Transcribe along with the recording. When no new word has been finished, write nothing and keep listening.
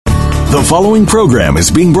The following program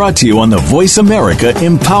is being brought to you on the Voice America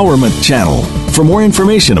Empowerment Channel. For more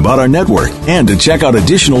information about our network and to check out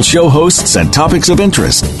additional show hosts and topics of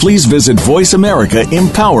interest, please visit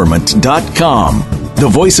voiceamericaempowerment.com. The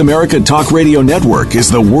Voice America Talk Radio Network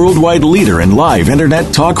is the worldwide leader in live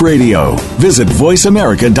Internet talk radio. Visit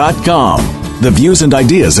voiceamerica.com. The views and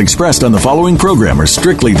ideas expressed on the following program are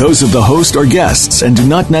strictly those of the host or guests and do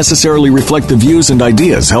not necessarily reflect the views and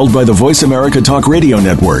ideas held by the Voice America Talk Radio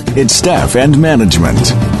Network, its staff, and management.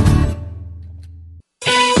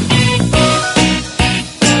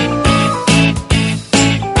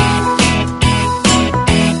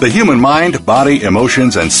 The human mind, body,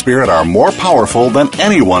 emotions, and spirit are more powerful than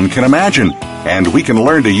anyone can imagine, and we can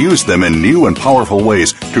learn to use them in new and powerful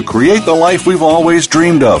ways to create the life we've always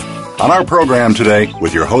dreamed of. On our program today,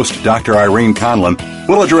 with your host, Dr. Irene Conlon,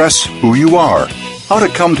 we'll address who you are, how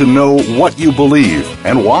to come to know what you believe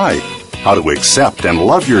and why, how to accept and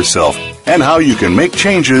love yourself, and how you can make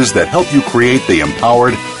changes that help you create the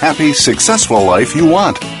empowered, happy, successful life you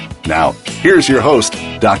want. Now, here's your host,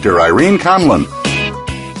 Dr. Irene Conlon.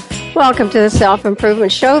 Welcome to the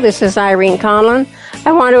Self-Improvement Show. This is Irene Conlon.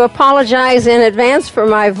 I want to apologize in advance for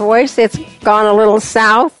my voice. It's gone a little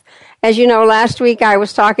south. As you know, last week I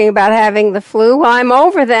was talking about having the flu. Well, I'm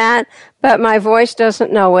over that, but my voice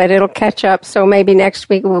doesn't know it. It'll catch up, so maybe next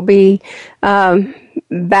week we'll be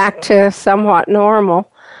back to somewhat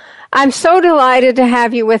normal. I'm so delighted to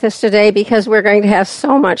have you with us today because we're going to have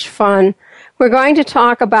so much fun. We're going to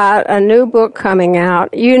talk about a new book coming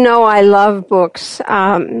out. You know I love books.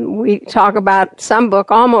 We talk about some book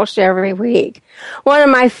almost every week. One of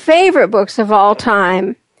my favorite books of all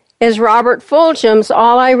time is Robert Fulghum's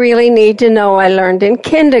All I Really Need to Know I Learned in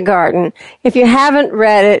Kindergarten. If you haven't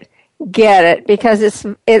read it, get it, because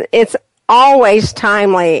it's always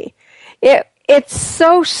timely. It's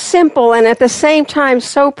so simple and at the same time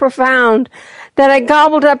so profound that I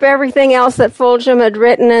gobbled up everything else that Fulghum had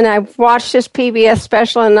written, and I've watched his PBS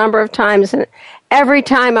special a number of times, and every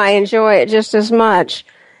time I enjoy it just as much.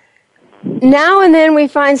 Now and then we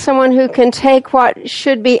find someone who can take what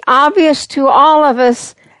should be obvious to all of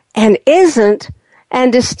us and isn't,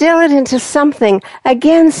 and distill it into something,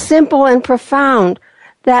 again, simple and profound,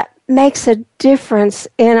 that makes a difference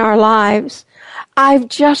in our lives. I've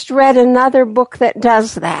just read another book that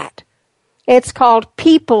does that. It's called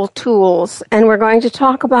People Tools, and we're going to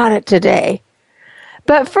talk about it today.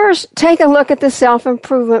 But first, take a look at the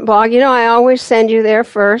Self-Improvement blog. You know, I always send you there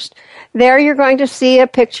first. There you're going to see a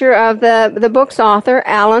picture of the book's author,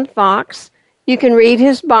 Alan Fox. You can read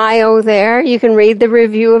his bio there. You can read the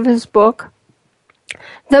review of his book.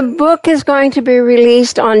 The book is going to be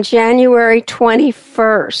released on January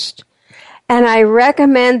 21st. And I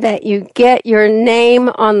recommend that you get your name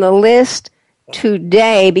on the list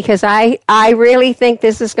today because I really think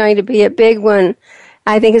this is going to be a big one.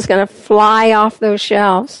 I think it's going to fly off those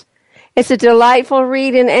shelves. It's a delightful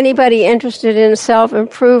read, and anybody interested in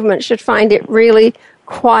self-improvement should find it really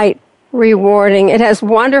quite rewarding. It has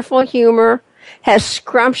wonderful humor, has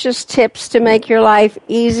scrumptious tips to make your life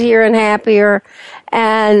easier and happier.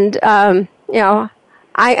 And, I'm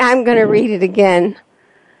going to read it again.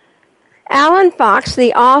 Alan Fox,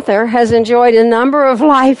 the author, has enjoyed a number of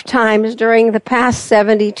lifetimes during the past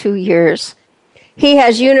 72 years. He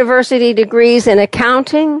has university degrees in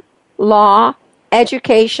accounting, law,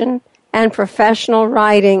 education, and professional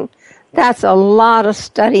writing. That's a lot of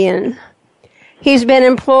studying. He's been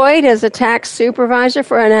employed as a tax supervisor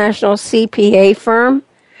for a national CPA firm,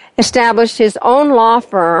 established his own law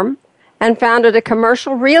firm, and founded a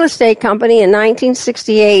commercial real estate company in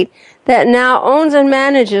 1968 that now owns and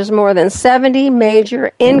manages more than 70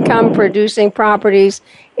 major income-producing properties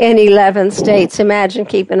in 11 states. Imagine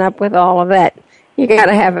keeping up with all of that. You got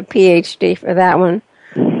to have a PhD for that one.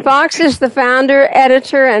 Fox is the founder,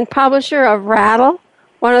 editor, and publisher of Rattle,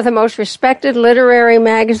 one of the most respected literary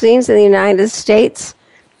magazines in the United States,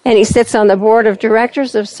 and he sits on the board of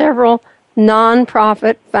directors of several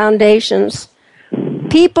nonprofit foundations.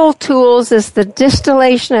 People Tools is the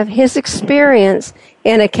distillation of his experience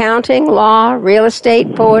in accounting, law, real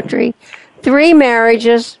estate, poetry, 3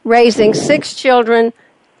 marriages, raising 6 children,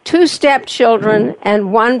 2 stepchildren,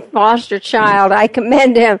 and 1 foster child. I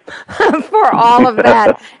commend him for all of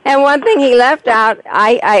that. And one thing he left out,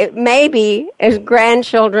 maybe his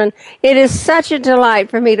grandchildren. It is such a delight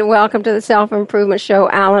for me to welcome to the Self-Improvement Show,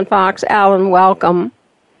 Alan Fox. Alan, welcome.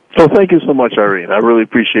 So thank you so much, Irene. I really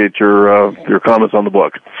appreciate your comments on the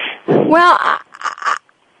book. Well,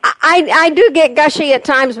 I do get gushy at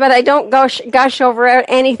times, but I don't gush over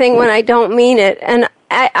anything when I don't mean it. And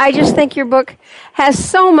I just think your book has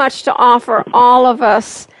so much to offer all of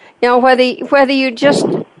us. Whether you just,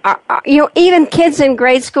 even kids in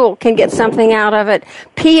grade school can get something out of it.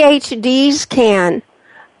 PhDs can.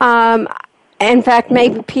 In fact,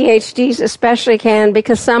 maybe PhDs especially can,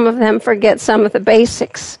 because some of them forget some of the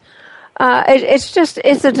basics.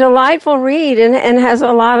 It's a delightful read and has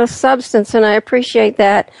a lot of substance, and I appreciate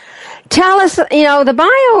that. Tell us, the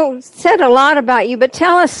bio said a lot about you, but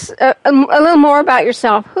tell us a little more about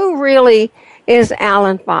yourself. Who really is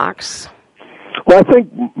Alan Fox? Well, I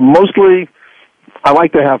think mostly I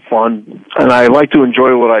like to have fun, and I like to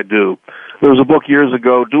enjoy what I do. There was a book years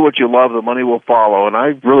ago, Do What You Love, The Money Will Follow, and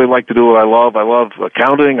I really like to do what I love. I love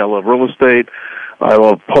accounting, I love real estate, I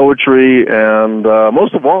love poetry, and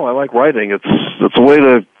most of all, I like writing. It's a way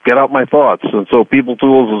to get out my thoughts, and so People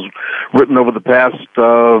Tools is written over the past,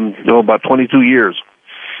 about 22 years.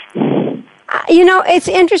 It's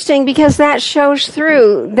interesting because that shows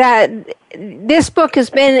through that this book has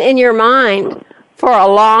been in your mind for a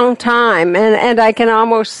long time, and I can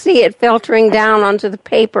almost see it filtering down onto the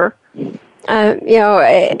paper. The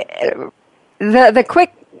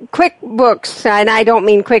quick books, and I don't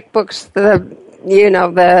mean quick books, the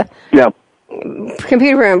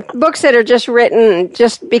computer room books that are just written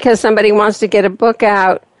just because somebody wants to get a book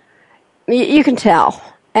out. You can tell,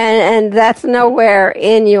 and that's nowhere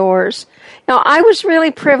in yours. Now, I was really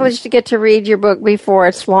privileged to get to read your book before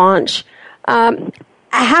its launch.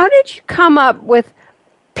 How did you come up with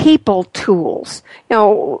People Tools?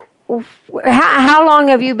 How long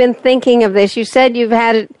have you been thinking of this? You said you've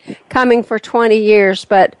had it coming for 20 years,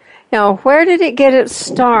 but where did it get its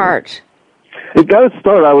start? It got its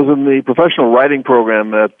start. I was in the professional writing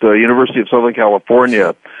program at the University of Southern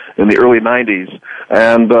California in the early 90s,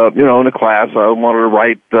 and in a class I wanted to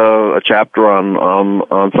write a chapter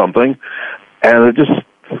on something, and it just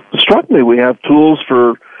struck me. We have tools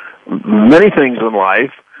for many things in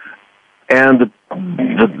life, and the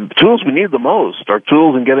tools we need the most are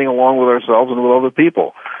tools in getting along with ourselves and with other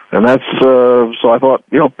people. And that's so I thought,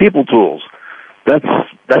 People Tools. That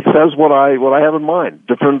says what I have in mind.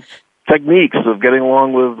 Different techniques of getting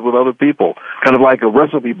along with other people. Kind of like a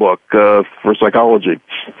recipe book for psychology.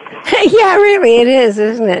 Yeah, really, it is,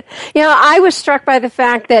 isn't it? I was struck by the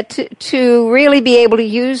fact that to really be able to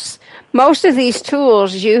use most of these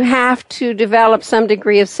tools, you have to develop some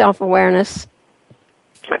degree of self-awareness.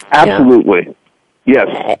 Absolutely. Yes.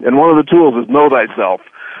 And one of the tools is know thyself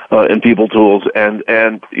in People Tools. And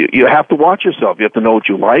you have to watch yourself. You have to know what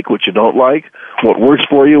you like, what you don't like, what works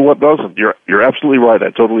for you, what doesn't. You're absolutely right.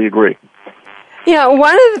 I totally agree.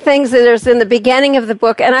 One of the things that is in the beginning of the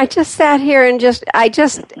book, and I just sat here and I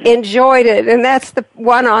just enjoyed it, and that's the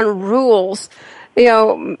one on rules.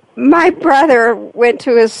 My brother went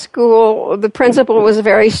to his school. The principal was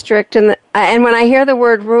very strict, and when I hear the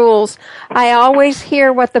word rules, I always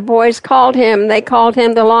hear what the boys called him. They called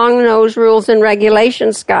him the long-nosed rules and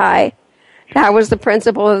regulations guy. That was the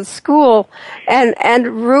principal of the school, and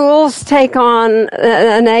rules take on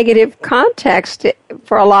a negative context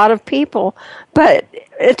for a lot of people. But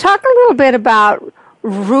talk a little bit about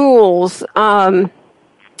rules.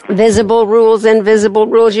 Visible rules, invisible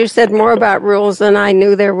rules. You said more about rules than I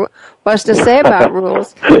knew there was to say about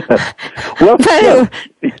rules. Well, I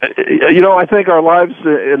think our lives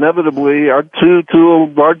inevitably are to a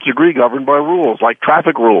large degree governed by rules, like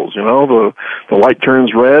traffic rules. The light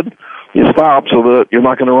turns red, you stop so that you're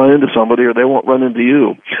not going to run into somebody or they won't run into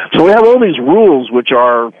you. So we have all these rules which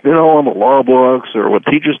are, on the law books or what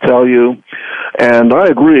teachers tell you. And I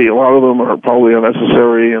agree, a lot of them are probably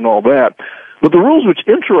unnecessary and all that. But the rules which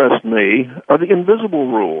interest me are the invisible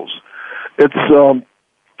rules. It's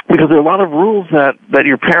because there are a lot of rules that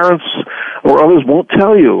your parents or others won't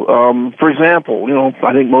tell you. For example,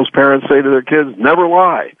 I think most parents say to their kids, "Never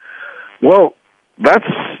lie." Well, that's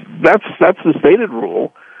the stated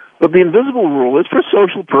rule. But the invisible rule is for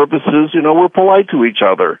social purposes. We're polite to each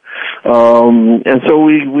other, and so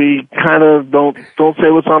we kind of don't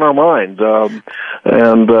say what's on our mind.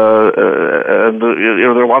 And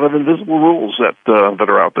there are a lot of invisible rules that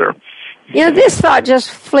are out there. This thought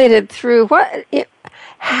just flitted through. What's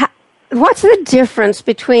the difference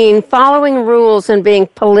between following rules and being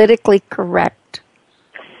politically correct?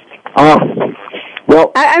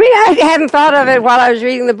 Well, I hadn't thought of it while I was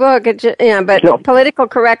reading the book. But political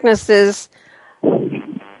correctness is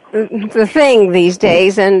the thing these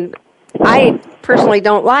days, and I personally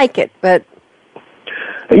don't like it. But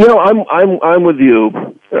I'm with you.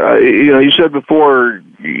 You said before,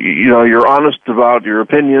 you're honest about your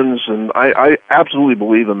opinions, and I absolutely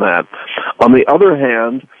believe in that. On the other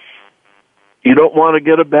hand, you don't want to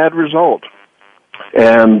get a bad result.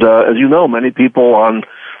 And as you know, many people on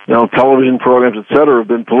television programs, et cetera, have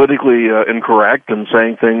been politically incorrect and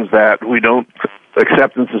saying things that we don't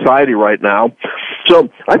accept in society right now. So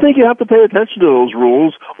I think you have to pay attention to those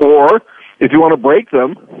rules, or if you want to break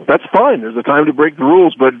them, that's fine. There's a time to break the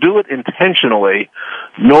rules, but do it intentionally,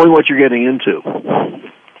 knowing what you're getting into.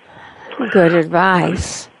 Good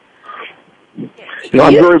advice.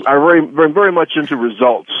 I'm very much into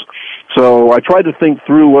results. So I try to think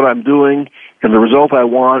through what I'm doing and the result I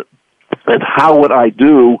want and how what I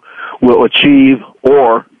do will achieve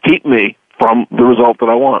or keep me from the result that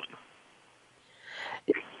I want.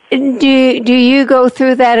 Do you go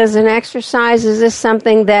through that as an exercise? Is this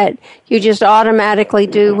something that you just automatically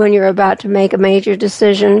do when you're about to make a major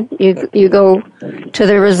decision? You go to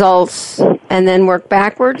the results and then work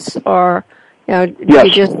backwards, or Yes. you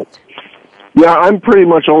just? Yeah, I'm pretty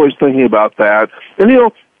much always thinking about that.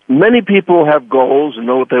 And many people have goals and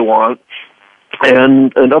know what they want,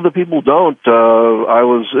 and other people don't. I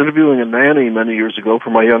was interviewing a nanny many years ago for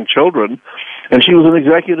my young children, and she was an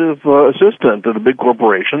executive assistant at a big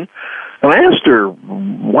corporation. And I asked her,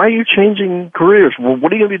 why are you changing careers? Well,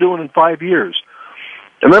 what are you going to be doing in 5 years?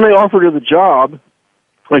 And then I offered her the job,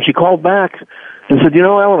 and she called back and said,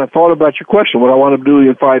 Alan, I thought about your question, what I want to do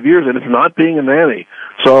in 5 years, and it's not being a nanny.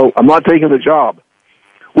 So I'm not taking the job.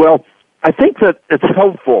 Well, I think that it's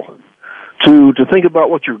helpful to think about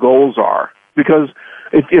what your goals are, because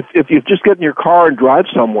if you just get in your car and drive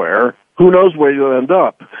somewhere, who knows where you'll end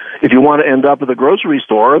up. If you want to end up at the grocery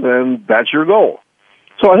store, then that's your goal.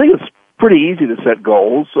 So I think it's pretty easy to set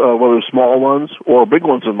goals, whether small ones or big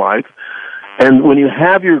ones in life. And when you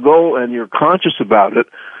have your goal and you're conscious about it,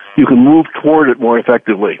 you can move toward it more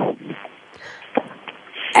effectively.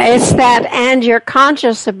 It's that, and you're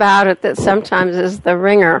conscious about it, that sometimes is the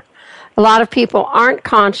ringer. A lot of people aren't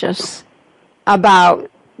conscious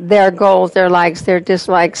about their goals, their likes, their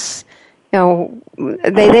dislikes.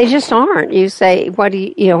 They just aren't. You say, what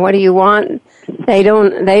do you want? They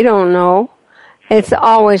don't know. It's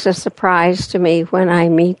always a surprise to me when I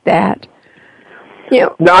meet that.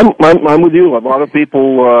 No, I'm with you. A lot of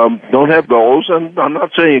people don't have goals, and I'm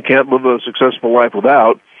not saying you can't live a successful life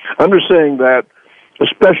without. I'm just saying that,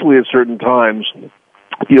 especially at certain times,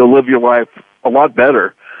 you'll live your life a lot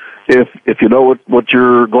better if you know what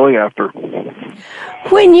you're going after.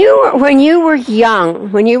 When you were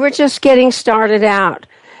young, when you were just getting started out,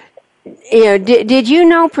 did you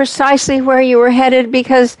know precisely where you were headed?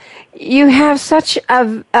 Because you have such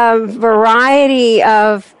a variety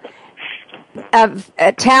of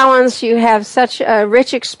talents. You have such a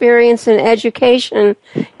rich experience in education.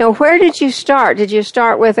 Where did you start? Did you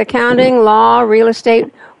start with accounting, law, real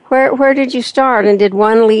estate? Where did you start, and did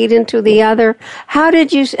one lead into the other? How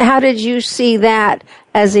did you see that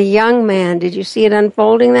as a young man? Did you see it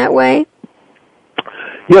unfolding that way?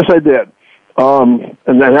 Yes, I did. And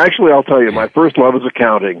then actually, I'll tell you, my first love is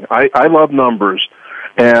accounting. I love numbers.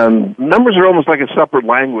 And numbers are almost like a separate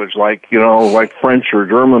language, like French or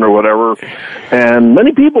German or whatever. And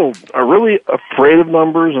many people are really afraid of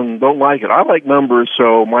numbers and don't like it. I like numbers,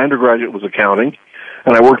 so my undergraduate was accounting.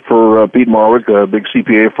 And I worked for Pete Marwick, a big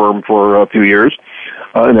CPA firm, for a few years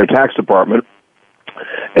in their tax department.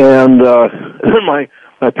 And my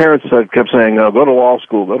parents kept saying, go to law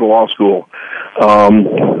school, go to law school.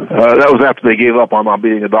 That was after they gave up on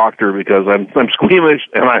being a doctor, because I'm squeamish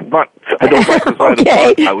and I don't like the sight of blood.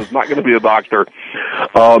 I was not going to be a doctor.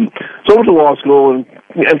 So I went to law school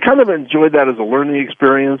and kind of enjoyed that as a learning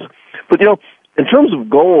experience. But, in terms of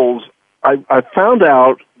goals, I found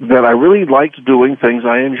out that I really liked doing things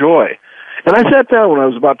I enjoy. And I sat down when I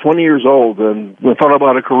was about 20 years old and thought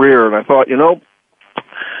about a career, and I thought,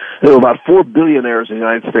 there were about 4 billionaires in the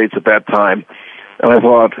United States at that time. And I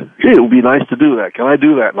thought, it would be nice to do that. Can I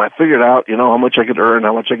do that? And I figured out, how much I could earn,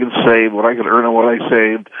 how much I could save, what I could earn on what I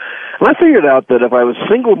saved. And I figured out that if I was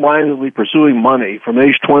single-mindedly pursuing money from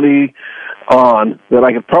age 20 on, that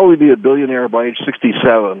I could probably be a billionaire by age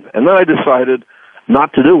 67. And then I decided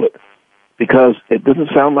not to do it, because it doesn't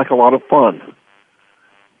sound like a lot of fun.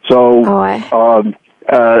 So,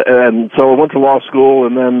 and so I went to law school,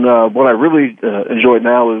 and then what I really enjoy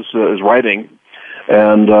now is writing,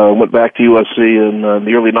 and went back to USC in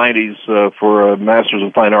the early 90s for a Master's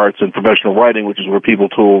in Fine Arts in Professional Writing, which is where People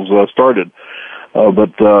Tools started.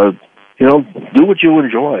 But do what you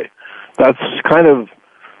enjoy. That's kind of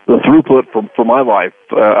the throughput for my life.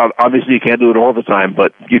 Obviously, you can't do it all the time,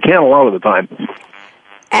 but you can a lot of the time.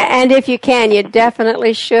 And if you can, you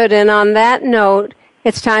definitely should. And on that note,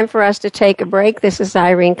 it's time for us to take a break. This is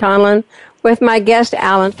Irene Conlon with my guest,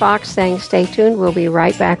 Alan Fox, saying stay tuned. We'll be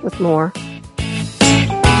right back with more.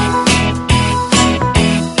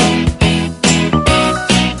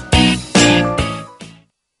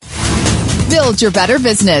 Build your better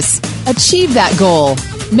business. Achieve that goal.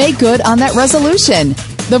 Make good on that resolution.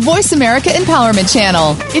 The Voice America Empowerment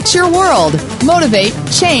Channel. It's your world. Motivate,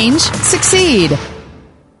 change, succeed.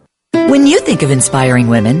 When you think of inspiring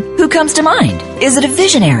women, who comes to mind? Is it a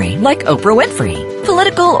visionary like Oprah Winfrey?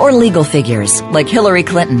 Political or legal figures like Hillary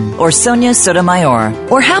Clinton or Sonia Sotomayor?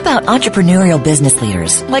 Or how about entrepreneurial business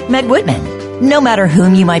leaders like Meg Whitman? No matter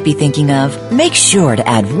whom you might be thinking of, make sure to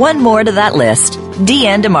add one more to that list.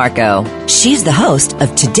 Deanne DeMarco. She's the host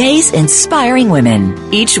of Today's Inspiring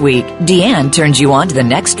Women. Each week, Deanne turns you on to the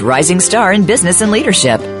next rising star in business and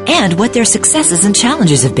leadership and what their successes and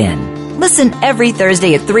challenges have been. Listen every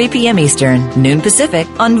Thursday at 3 p.m. Eastern, noon Pacific,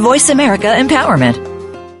 on Voice America Empowerment.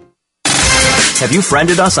 Have you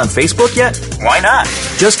friended us on Facebook yet? Why not?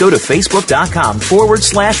 Just go to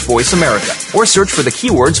facebook.com/Voice America or search for the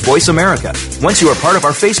keywords Voice America. Once you are part of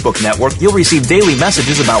our Facebook network, you'll receive daily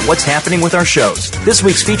messages about what's happening with our shows, this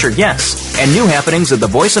week's featured guests, and new happenings of the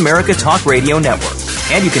Voice America Talk Radio Network.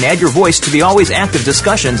 And you can add your voice to the always active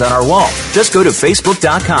discussions on our wall. Just go to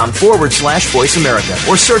facebook.com/Voice America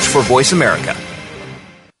or search for Voice America.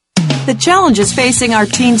 The challenges facing our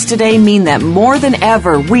teens today mean that more than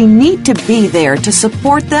ever, we need to be there to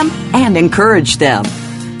support them and encourage them.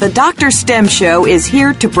 The Dr. STEM Show is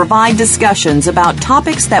here to provide discussions about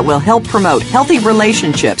topics that will help promote healthy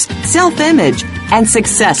relationships, self-image, and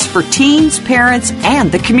success for teens, parents,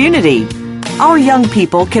 and the community. Our young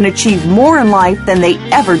people can achieve more in life than they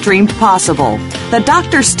ever dreamed possible. The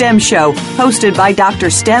Dr. STEM Show, hosted by Dr.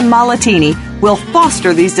 Stem Malatini, will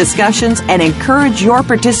foster these discussions and encourage your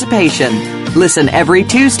participation. Listen every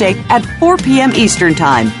Tuesday at 4 p.m. Eastern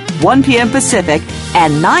Time, 1 p.m. Pacific,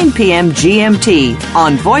 and 9 p.m. GMT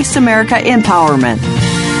on Voice America Empowerment.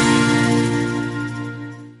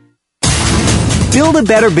 Build a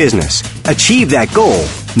better business. Achieve that goal.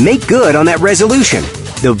 Make good on that resolution.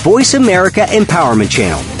 The Voice America Empowerment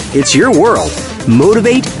Channel. It's your world.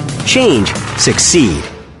 Motivate, change, succeed.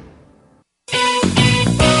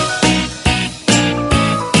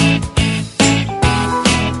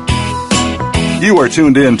 You are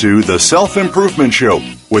tuned in to The Self-Improvement Show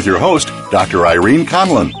with your host, Dr. Irene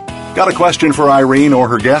Conlon. Got a question for Irene or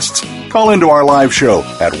her guests? Call into our live show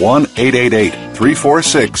at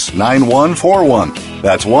 1-888-346-9141.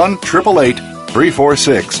 That's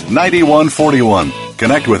 1-888-346-9141.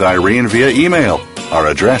 Connect with Irene via email. Our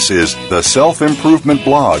address is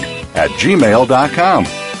theselfimprovementblog@gmail.com.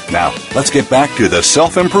 Now, let's get back to The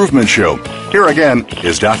Self-Improvement Show. Here again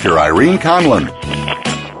is Dr. Irene Conlon.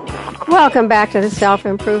 Welcome back to the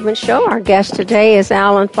Self-Improvement Show. Our guest today is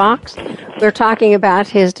Alan Fox. We're talking about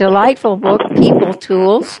his delightful book, People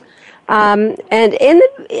Tools. And in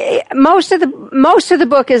most of the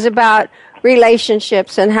book is about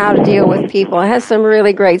relationships and how to deal with people. It has some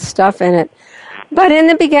really great stuff in it. But in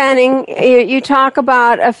the beginning, you talk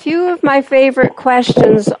about a few of my favorite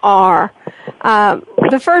questions are,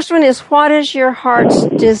 the first one is, what is your heart's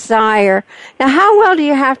desire? Now, how well do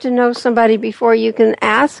you have to know somebody before you can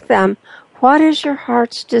ask them, what is your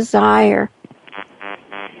heart's desire?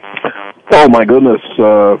 Oh, my goodness,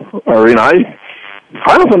 Irene, I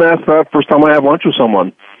often ask that first time I have lunch with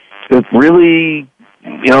someone. It really,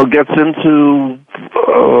 gets into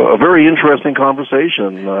a very interesting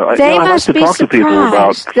conversation. They must be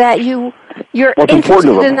surprised that you're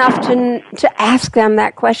interested enough to ask them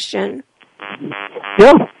that question.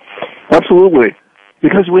 Yeah, absolutely.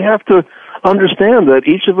 Because we have to understand that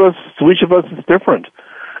each of us is different.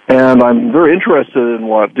 And I'm very interested in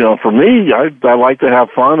what, for me, I like to have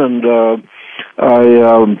fun, and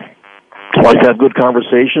I like to have good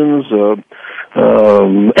conversations.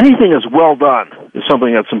 Anything that's well done is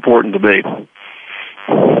something that's important to me.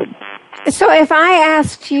 So if I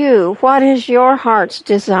asked you, what is your heart's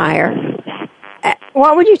desire,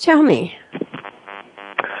 what would you tell me?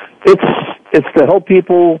 It's to help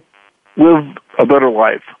people live a better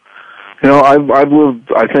life. I've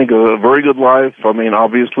lived, I think, a very good life. I mean,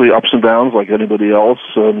 obviously ups and downs like anybody else,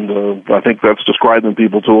 and I think that's described in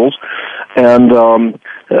People Tools. And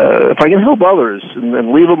if I can help others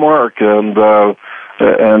and leave a mark and help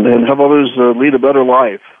others lead a better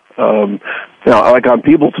life, like on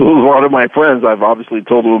People Tools, a lot of my friends, I've obviously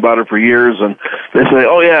told them about it for years, and they say,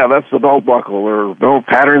 "Oh yeah, that's the belt buckle," or "No,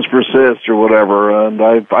 patterns persist," or whatever. And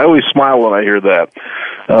I always smile when I hear that,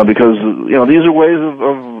 because these are ways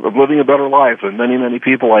of living a better life, and many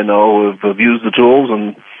people I know have used the tools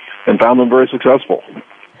and found them very successful.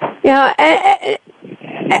 Yeah,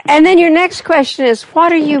 and then your next question is,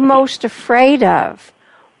 what are you most afraid of?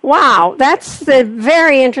 Wow, that's the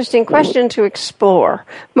very interesting question to explore.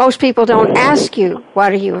 Most people don't ask you,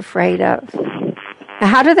 what are you afraid of?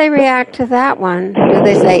 How do they react to that one? Do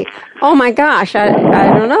they say, "Oh my gosh, I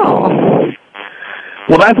don't know"?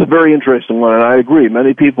 Well, that's a very interesting one, and I agree.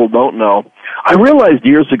 Many people don't know. I realized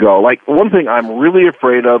years ago, like, one thing I'm really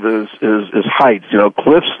afraid of is heights. You know,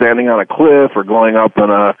 cliffs, standing on a cliff, or going up in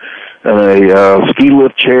a ski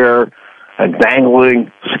lift chair and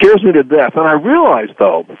dangling scares me to death. And I realized,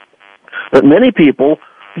 though, that many people,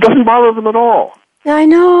 it doesn't bother them at all. I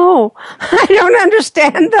know. I don't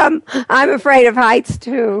understand them. I'm afraid of heights,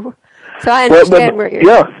 too. So I understand where you're...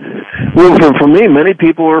 Yeah. Well, for me, many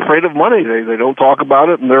people are afraid of money. They don't talk about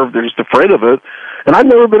it, and they're just afraid of it. And I've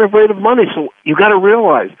never been afraid of money, so you got to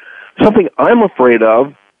realize something I'm afraid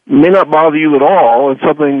of may not bother you at all, and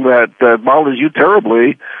something that bothers you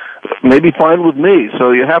terribly may be fine with me.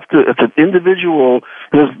 So you have to, it's an individual,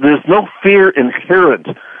 there's no fear inherent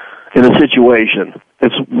in a situation.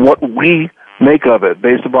 It's what we make of it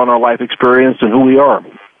based upon our life experience and who we are.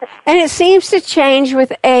 And it seems to change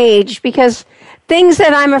with age, because things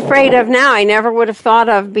that I'm afraid of now I never would have thought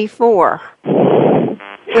of before.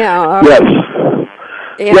 Yes.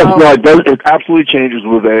 No, it does. It absolutely changes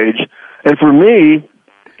with age. And for me,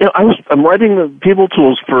 I'm writing the People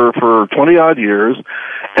Tools for 20-odd years,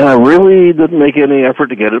 and I really didn't make any effort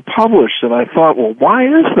to get it published. And I thought, well, why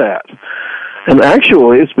is that? And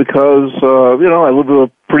actually, it's because, I live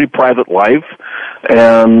a pretty private life,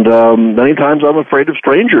 and many times I'm afraid of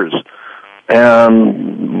strangers.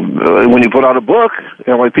 And when you put out a book,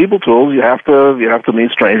 like People Tools, you have to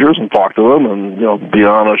meet strangers and talk to them, and be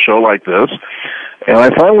on a show like this. And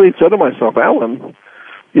I finally said to myself, Alan,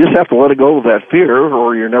 you just have to let it go with that fear,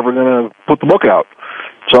 or you're never going to put the book out.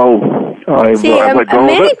 So I've let go of it.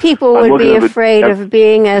 Many people would be afraid of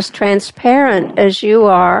being as transparent as you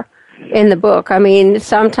are in the book. I mean,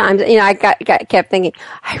 sometimes, I kept thinking,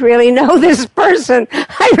 I really know this person.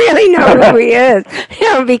 I really know who he is.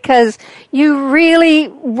 Because you really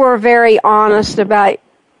were very honest about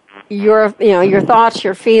your thoughts,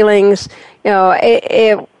 your feelings.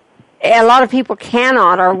 A lot of people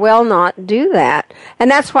cannot or will not do that. And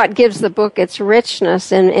that's what gives the book its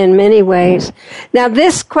richness in many ways. Now,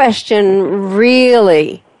 this question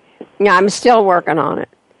really, I'm still working on it.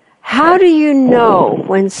 How do you know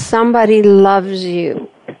when somebody loves you?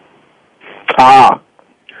 I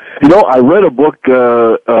read a book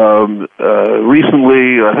recently.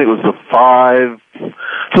 I think it was the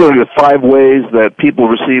 5 ways that people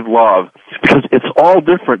receive love, because it's all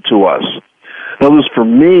different to us. In other words, for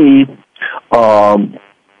me,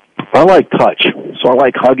 I like touch, so I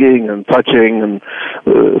like hugging and touching, and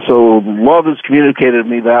so love is communicated to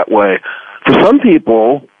me that way. For some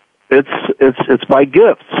people, it's by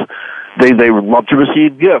gifts. They would love to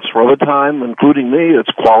receive gifts. For other time, including me, it's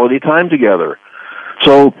quality time together.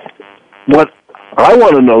 So what I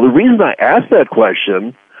want to know, the reason I ask that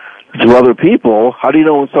question to other people, how do you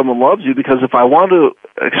know when someone loves you? Because if I want to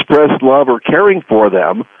express love or caring for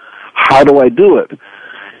them, how do I do it?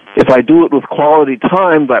 If I do it with quality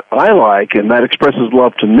time that I like, and that expresses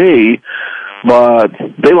love to me, but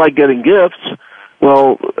they like getting gifts,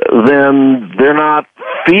 well, then they're not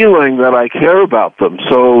feeling that I care about them.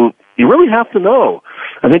 So you really have to know.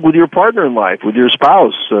 I think with your partner in life, with your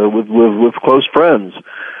spouse, with close friends,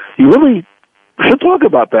 you really should talk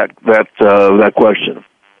about that question.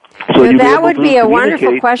 So that would be a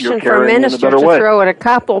wonderful question for a minister to throw at a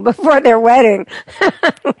couple before their wedding.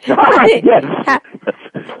 Yes.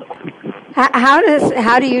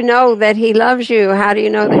 How do you know that he loves you? How do you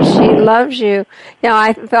know that she loves you?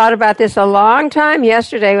 I thought about this a long time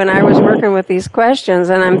yesterday when I was working with these questions,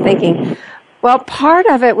 and I'm thinking, well, part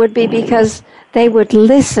of it would be because they would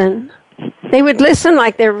listen. They would listen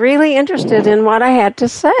like they're really interested in what I had to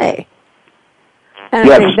say. And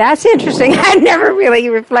I think that's interesting. I never really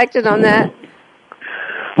reflected on that.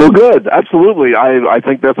 Well, good. Absolutely. I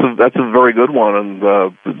think that's a very good one, and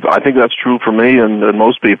I think that's true for me and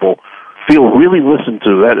most people. Feel really listened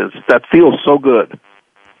to. That feels so good.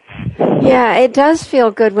 Yeah, it does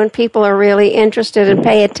feel good when people are really interested and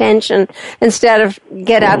pay attention instead of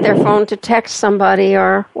get out their phone to text somebody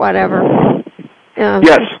or whatever.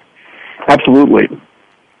 Yes, absolutely.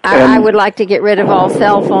 I would like to get rid of all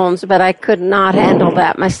cell phones, but I could not handle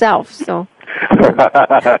that myself. So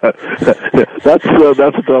that's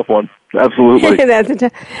a tough one. Absolutely.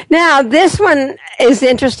 Now, this one is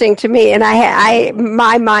interesting to me, and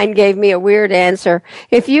my mind gave me a weird answer.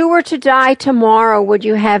 If you were to die tomorrow, would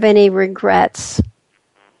you have any regrets?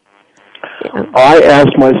 Yeah. I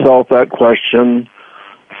asked myself that question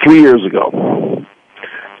 3 years ago,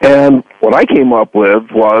 and what I came up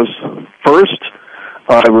with was, first,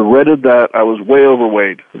 I regretted that I was way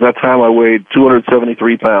overweight. At that time, I weighed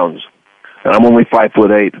 273 pounds, and I'm only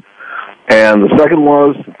 5'8". And the second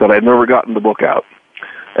was that I'd never gotten the book out.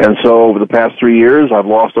 And so over the past 3 years, I've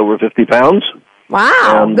lost over 50 pounds.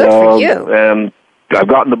 Wow, and, good for you. And I've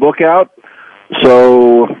gotten the book out.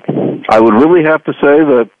 So I would really have to say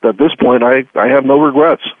that at this point, I have no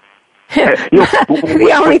regrets.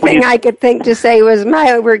 The only thing I could think to say was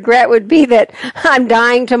my regret would be that I'm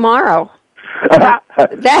dying tomorrow. That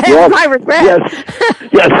is my regret.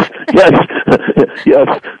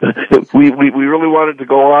 Yes. We really want it to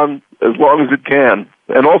go on as long as it can,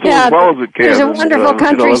 and also as well as it can. There's a wonderful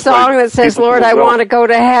country song that says, "Lord, I want to go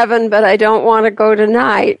to heaven, but I don't want to go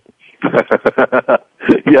tonight."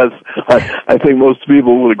 Yes, I think most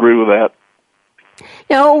people would agree with that.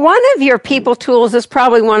 One of your people tools is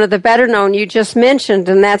probably one of the better known you just mentioned,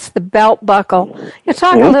 and that's the belt buckle.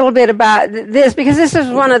 Talk a little bit about this, because this is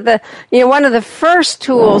one of the first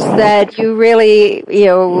tools that you really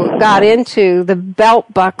got into, the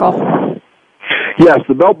belt buckle. Yes,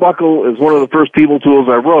 the belt buckle is one of the first people tools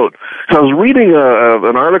I wrote. So I was reading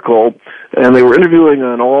an article, and they were interviewing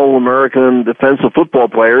an all-American defensive football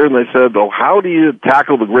player, and they said, how do you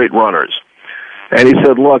tackle the great runners? And he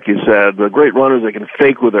said, the great runners, they can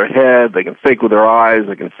fake with their head, they can fake with their eyes,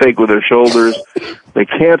 they can fake with their shoulders. They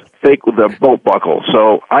can't fake with their belt buckle.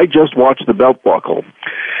 So I just watched the belt buckle.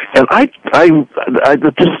 And I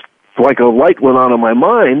just, like a light went on in my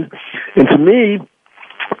mind. And to me,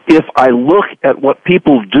 if I look at what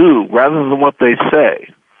people do rather than what they say.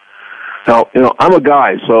 Now, I'm a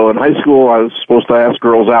guy, so in high school I was supposed to ask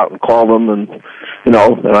girls out and call them, and and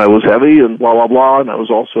I was heavy and blah, blah, blah, and I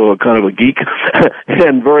was also kind of a geek.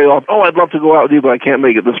 And very often, I'd love to go out with you, but I can't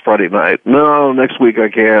make it this Friday night. No, next week I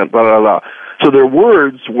can't, blah, blah, blah. So their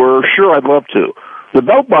words were, sure, I'd love to. The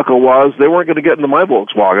belt buckle was, they weren't going to get into my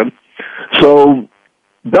Volkswagen. So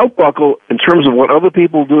belt buckle, in terms of what other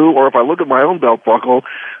people do, or if I look at my own belt buckle,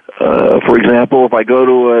 for example, if I go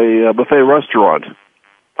to a buffet restaurant,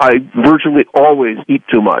 I virtually always eat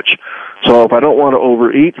too much. So if I don't want to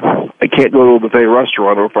overeat, I can't go to a buffet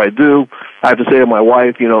restaurant. Or if I do, I have to say to my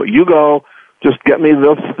wife, you go, just get me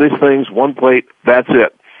these things, one plate, that's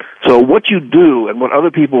it. So what you do and what other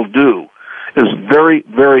people do is very,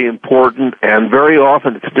 very important, and very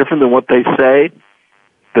often it's different than what they say,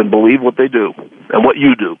 than believe what they do and what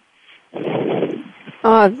you do.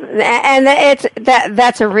 And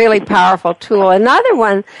that's a really powerful tool. Another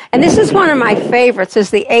one, and this is one of my favorites, is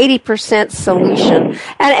the 80% solution.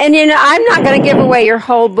 And I'm not going to give away your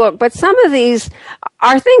whole book, but some of these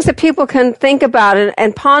are things that people can think about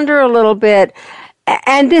and ponder a little bit.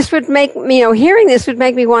 And this would make me, hearing this would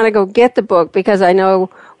make me want to go get the book, because I know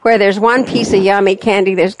where there's one piece of yummy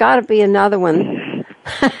candy, there's got to be another one.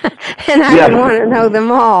 And I would want to know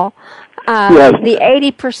them all. The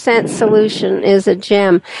 80% solution is a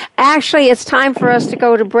gem. Actually, it's time for us to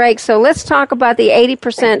go to break, so let's talk about the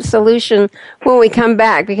 80% solution when we come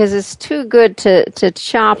back, because it's too good to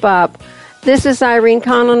chop up. This is Irene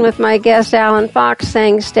Conlon with my guest Alan Fox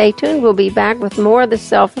saying stay tuned. We'll be back with more of the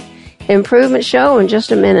Self-Improvement Show in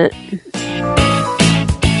just a minute.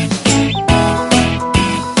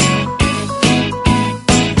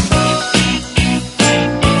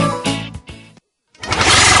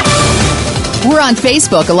 We're on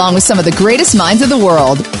Facebook along with some of the greatest minds of the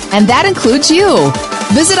world, and that includes you.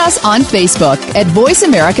 Visit us on Facebook at Voice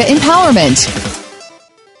America Empowerment.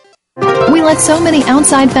 We let so many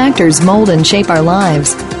outside factors mold and shape our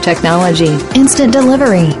lives. Technology, instant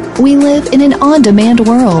delivery. We live in an on-demand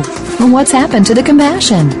world. What's happened to the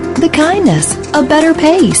compassion, the kindness, a better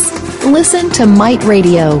pace? Listen to Might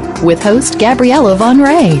Radio with host Gabriella Von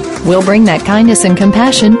Ray. We'll bring that kindness and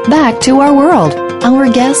compassion back to our world.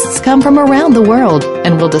 Our guests come from around the world,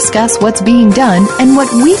 and we'll discuss what's being done and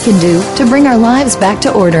what we can do to bring our lives back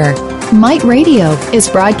to order. Might Radio is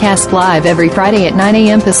broadcast live every Friday at 9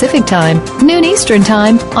 a.m. Pacific Time, noon Eastern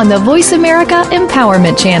Time on the Voice America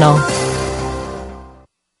Empowerment Channel.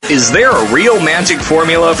 Is there a real magic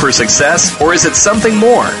formula for success, or is it something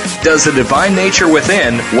more? Does the divine nature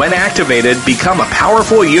within, when activated, become a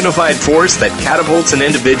powerful unified force that catapults an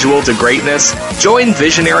individual to greatness? Join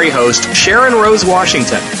visionary host Sharon Rose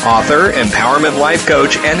Washington, author, empowerment life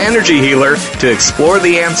coach, and energy healer to explore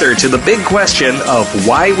the answer to the big question of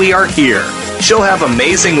why we are here. She'll have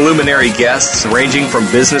amazing luminary guests ranging from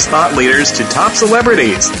business thought leaders to top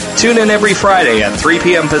celebrities. Tune in every Friday at 3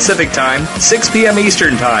 p.m. Pacific Time, 6 p.m.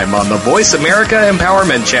 Eastern Time on the Voice America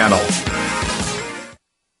Empowerment Channel.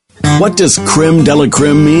 What does creme de la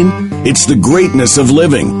creme mean? It's the greatness of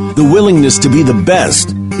living, the willingness to be the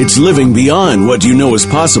best. It's living beyond what you know is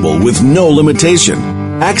possible with no limitation.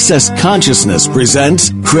 Access Consciousness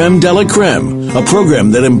presents Creme de la Creme, a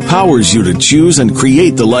program that empowers you to choose and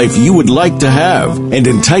create the life you would like to have and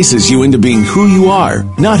entices you into being who you are,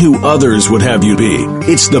 not who others would have you be.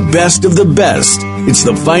 It's the best of the best. It's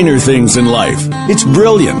the finer things in life. It's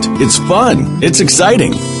brilliant. It's fun. It's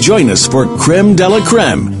exciting. Join us for Creme de la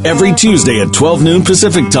Creme every Tuesday at 12 noon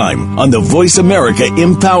Pacific Time on the Voice America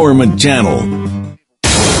Empowerment Channel.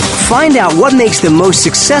 Find out what makes the most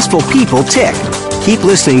successful people tick. Keep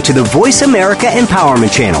listening to the Voice America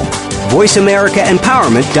Empowerment Channel.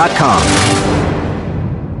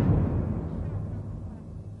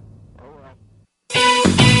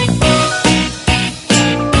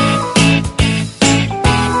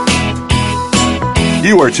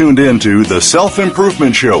 You are tuned in to The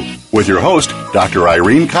Self-Improvement Show with your host, Dr.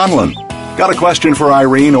 Irene Conlon. Got a question for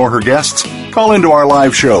Irene or her guests? Call into our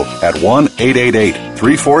live show at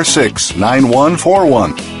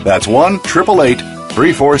 1-888-346-9141. That's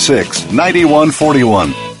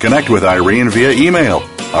 1-888-346-9141. Connect with Irene via email.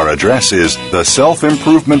 Our address is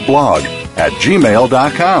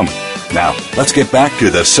theselfimprovement@gmail.com. Now, let's get back to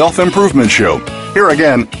The Self-Improvement Show. Here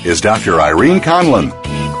again is Dr. Irene Conlon.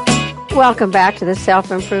 Welcome back to the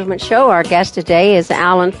Self-Improvement Show. Our guest today is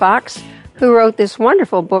Alan Fox, who wrote this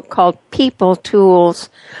wonderful book called People Tools.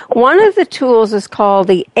 One of the tools is called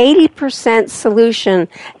the 80% Solution.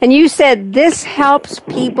 And you said this helps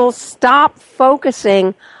people stop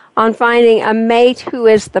focusing on finding a mate who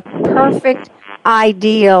is the perfect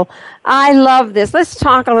ideal. I love this. Let's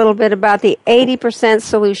talk a little bit about the 80%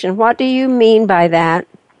 solution. What do you mean by that?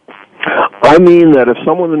 I mean that if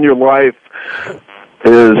someone in your life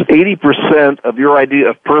is 80% of your idea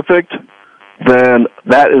of perfect, then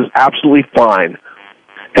that is absolutely fine.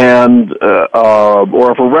 And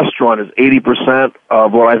or if a restaurant is 80%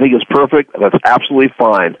 of what I think is perfect, that's absolutely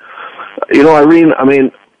fine. You know, Irene, I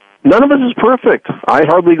mean, none of us is perfect. I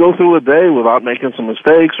hardly go through a day without making some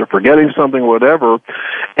mistakes or forgetting something or whatever.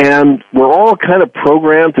 And we're all kind of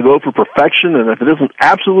programmed to go for perfection, and if it isn't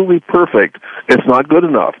absolutely perfect, it's not good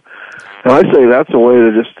enough. And I say that's a way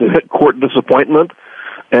to just court disappointment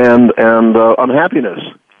and unhappiness.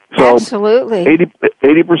 So absolutely.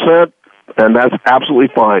 80%, and that's absolutely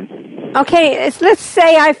fine. Okay, let's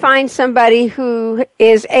say I find somebody who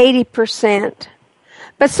is 80%,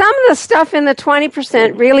 but some of the stuff in the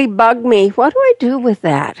 20% really bug me. What do I do with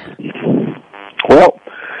that? Well,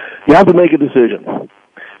 you have to make a decision.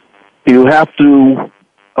 You have to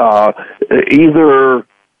either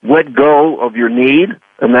let go of your need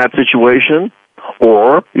in that situation,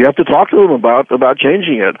 or you have to talk to them about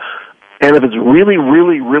changing it. And if it's really,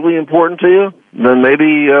 really, really important to you, then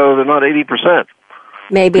maybe they're not 80%.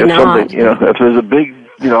 Maybe not. You know, if there's a big,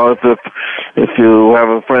 you know, if you have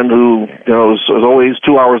a friend who, you know, is always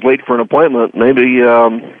 2 hours late for an appointment, maybe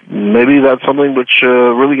that's something which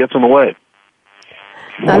really gets in the way.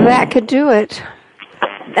 Now that could do it.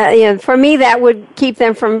 For me, that would keep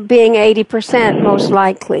them from being 80%, most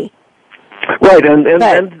likely. Right, and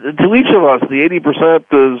to each of us, the 80%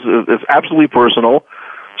 is absolutely personal.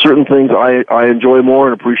 Certain things I enjoy more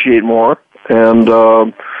and appreciate more. And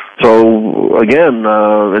so, again,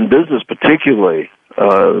 in business particularly,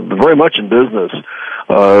 very much in business,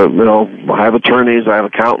 you know, I have attorneys, I have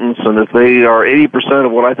accountants, and if they are 80%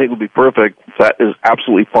 of what I think would be perfect, that is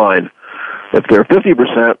absolutely fine. If they're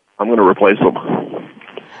 50%, I'm going to replace them.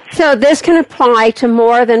 So this can apply to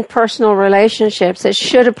more than personal relationships. It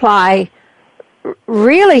should apply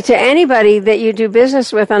really to anybody that you do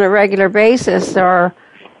business with on a regular basis, or,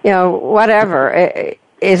 you know, whatever.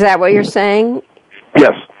 Is that what you're saying?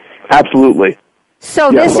 Yes, absolutely. So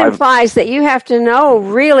this implies that you have to know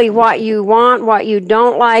really what you want, what you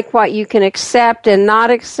don't like, what you can accept and not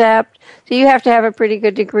accept. So you have to have a pretty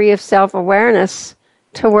good degree of self-awareness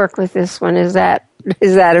to work with this one. Is that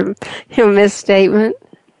a misstatement?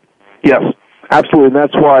 Yes, absolutely. And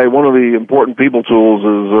that's why one of the important people tools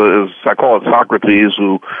is I call it Socrates,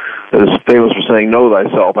 who is famous for saying, know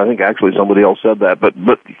thyself. I think actually somebody else said that. But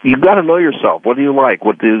you've got to know yourself. What do you like?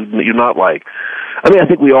 What do you not like? I mean, I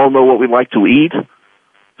think we all know what we like to eat.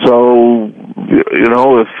 So, you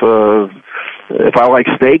know, if I like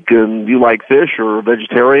steak and you like fish or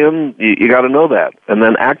vegetarian, you got to know that and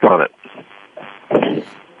then act on it.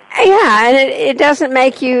 Yeah, and it doesn't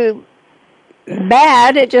make you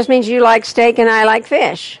bad. It just means you like steak and I like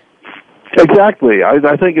fish. Exactly.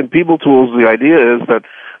 I think in People Tools, the idea is that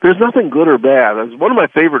there's nothing good or bad. One of my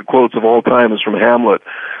favorite quotes of all time is from Hamlet,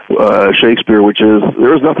 Shakespeare, which is,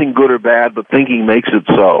 there is nothing good or bad, but thinking makes it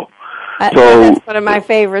so. That's one of my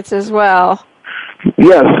favorites as well.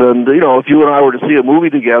 Yes, and if you and I were to see a movie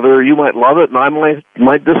together, you might love it, and I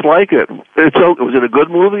might dislike it. Was it a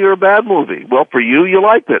good movie or a bad movie? Well, for you, you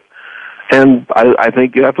liked it, and I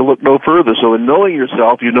think you have to look no further. So, in knowing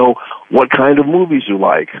yourself, you know what kind of movies you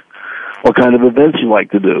like, what kind of events you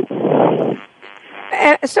like to do.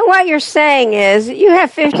 So, what you're saying is you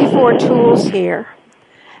have 54 tools here,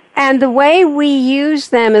 and the way we use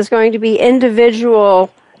them is going to be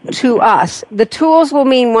individual to us. The tools will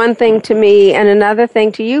mean one thing to me and another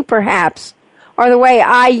thing to you, perhaps, or the way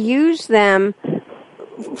I use them.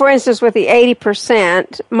 For instance, with the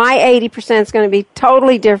 80%, my 80% is going to be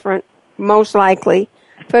totally different, most likely,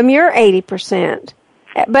 from your 80%.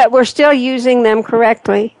 But we're still using them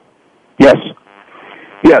correctly. Yes,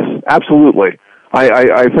 absolutely.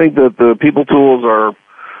 I think that the people tools are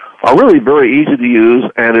really very easy to use,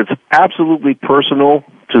 and it's absolutely personal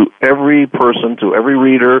to every person, to every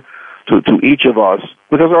reader, to each of us,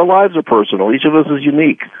 because our lives are personal. Each of us is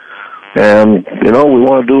unique. And, we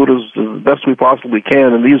want to do it as best we possibly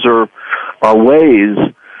can, and these are ways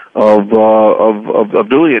of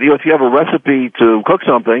doing it. If you have a recipe to cook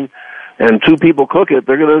something, and two people cook it,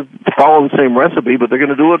 they're going to follow the same recipe, but they're going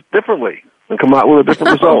to do it differently and come out with a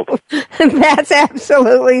different result. That's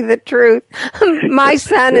absolutely the truth. My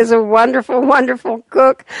son is a wonderful, wonderful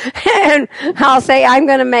cook, and I'll say, I'm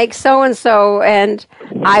going to make so-and-so, and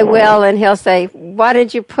I will, and he'll say, what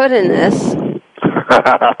did you put in this?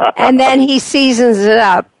 And then he seasons it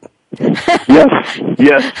up.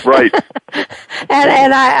 Yes, right.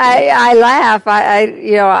 And I laugh.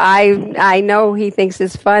 I know he thinks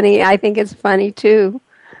it's funny. I think it's funny too.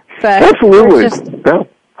 But absolutely,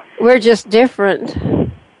 we're just different.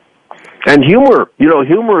 And humor,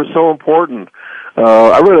 humor is so important.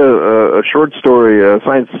 I read a short story, a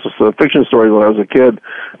science fiction story when I was a kid,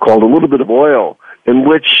 called "A Little Bit of Oil," in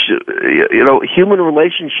which human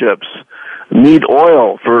relationships need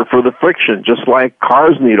oil for the friction, just like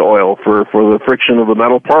cars need oil for the friction of the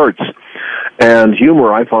metal parts. And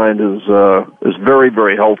humor, I find, is very,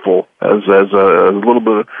 very helpful as a little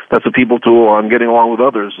bit. That's a people tool on getting along with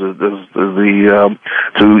others, to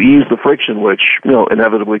ease the friction, which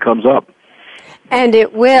inevitably comes up. And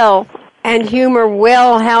it will, and humor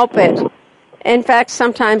will help it. In fact,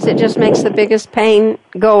 sometimes it just makes the biggest pain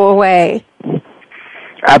go away.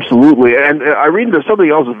 Absolutely. And Irene, there's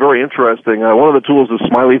something else that's very interesting. One of the tools is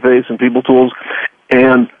smiley face and people tools.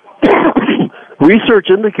 And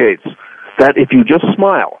research indicates that if you just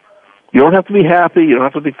smile, you don't have to be happy, you don't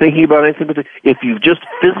have to be thinking about anything, but if you just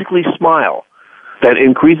physically smile, that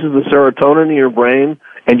increases the serotonin in your brain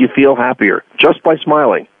and you feel happier just by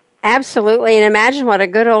smiling. Absolutely. And imagine what a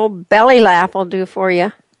good old belly laugh will do for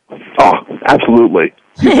you. Oh, absolutely.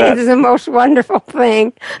 This is the most wonderful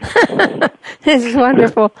thing. This is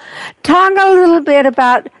wonderful. Talk a little bit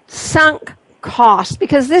about sunk cost,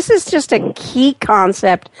 because this is just a key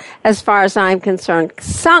concept as far as I'm concerned.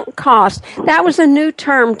 Sunk cost. That was a new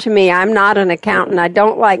term to me. I'm not an accountant. I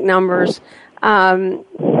don't like numbers.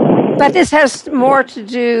 But this has more to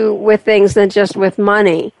do with things than just with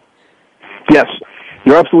money. Yes.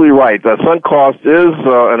 You're absolutely right. Sunk cost is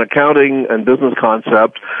an accounting and business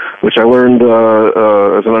concept, which I learned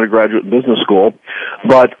as an undergraduate in business school.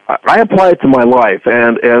 But I apply it to my life,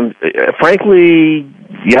 and frankly,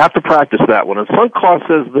 you have to practice that one. And sunk cost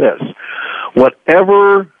says this: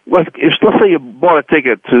 whatever, let's say you bought a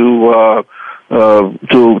ticket to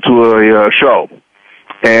a show.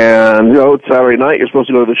 And, it's Saturday night, you're supposed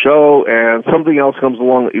to go to the show, and something else comes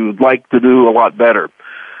along that you would like to do a lot better.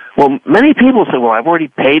 Well, many people say, well, I've already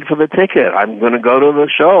paid for the ticket. I'm going to go to the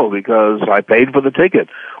show because I paid for the ticket.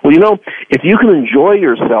 Well, if you can enjoy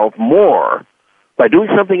yourself more by doing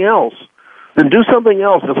something else, then do something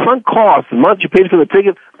else. The sunk cost, the amount you paid for the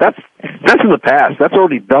ticket, that's in the past. That's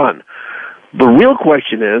already done. The real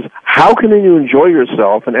question is, how can you enjoy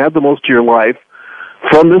yourself and add the most to your life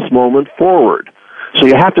from this moment forward? So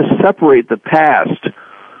you have to separate the past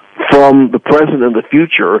from the present and the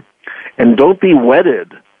future, and don't be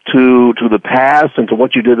wedded to the past and to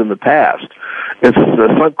what you did in the past. It's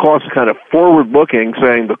the sunk cost kind of forward-looking,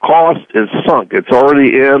 saying the cost is sunk. It's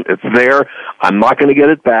already in. It's there. I'm not going to get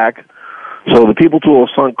it back. So the people tool of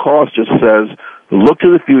sunk cost just says, look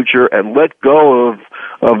to the future and let go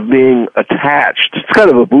of being attached. It's kind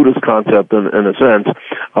of a Buddhist concept in a sense.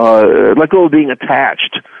 Let go of being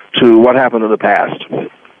attached to what happened in the past.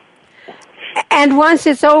 And once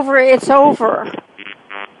it's over, it's over.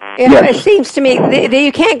 Yes. It seems to me that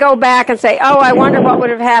you can't go back and say, oh, I wonder what would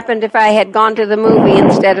have happened if I had gone to the movie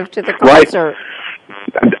instead of to the concert.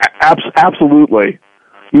 Right. Absolutely.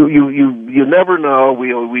 You never know.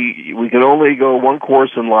 We can only go one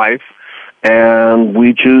course in life, and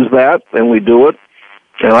we choose that, and we do it.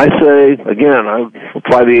 And I say, again, I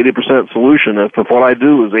apply the 80% solution. If what I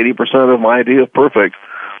do is 80% of my idea of perfect,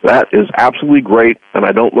 that is absolutely great, and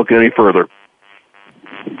I don't look any further.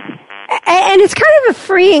 And it's kind of a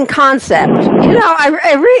freeing concept. You know,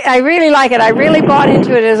 I really like it. I really bought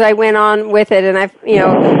into it as I went on with it. And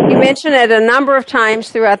you mentioned it a number of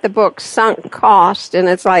times throughout the book, sunk cost. And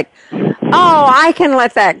it's like, oh, I can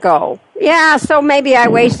let that go. Yeah, so maybe I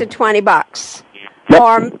wasted $20.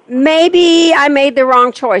 Or maybe I made the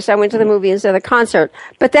wrong choice. I went to the movie instead of the concert.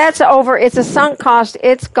 But that's over. It's a sunk cost.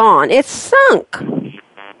 It's gone. It's sunk.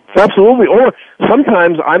 Absolutely. Or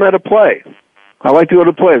sometimes I'm at a play. I like to go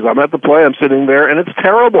to plays. I'm at the play. I'm sitting there, and it's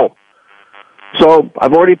terrible. So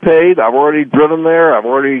I've already paid. I've already driven there. I've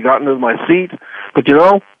already gotten to my seat. But,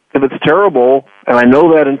 if it's terrible, and I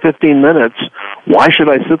know that in 15 minutes, why should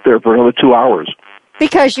I sit there for another 2 hours?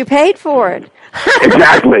 Because you paid for it.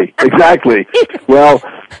 Exactly. Well,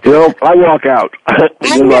 I walk out.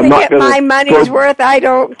 I'm going to get my money's worth. I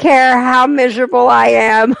don't care how miserable I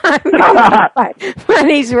am. I'm going to get my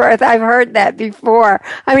money's worth. I've heard that before.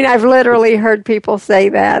 I mean, I've literally heard people say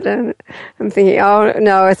that, and I'm thinking, oh,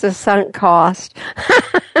 no, it's a sunk cost.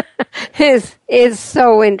 It's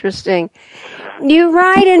so interesting. You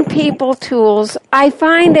write in People Tools, I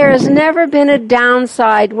find there has never been a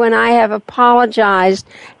downside when I have apologized,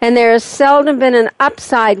 and there has seldom been an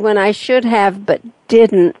upside when I should have but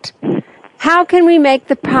didn't. How can we make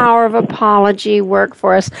the power of apology work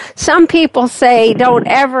for us? Some people say don't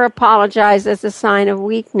ever apologize as a sign of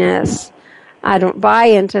weakness. I don't buy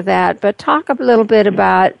into that, but talk a little bit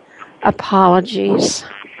about apologies.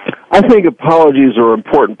 I think apologies are an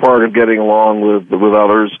important part of getting along with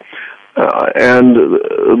others. And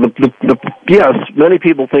yes, many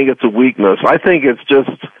people think it's a weakness. I think it's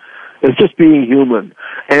just being human.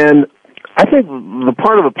 And I think the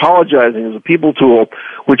part of apologizing is a people tool,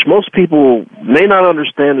 which most people may not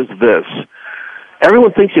understand, is this.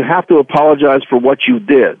 Everyone thinks you have to apologize for what you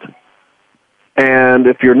did. And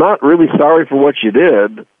if you're not really sorry for what you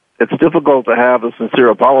did, it's difficult to have a sincere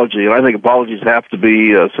apology, and I think apologies have to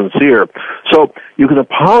be sincere. So you can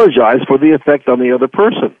apologize for the effect on the other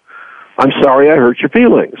person. I'm sorry I hurt your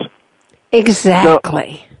feelings.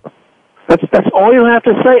 Exactly. Now, that's all you have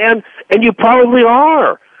to say, and you probably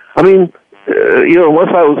are. I mean, unless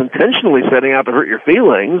I was intentionally setting out to hurt your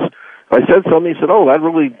feelings, if I said something, you said, "Oh, that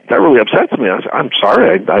really upsets me." I said, "I'm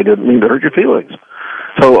sorry, I didn't mean to hurt your feelings."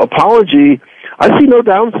 So apology, I see no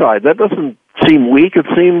downside. That doesn't seem weak. It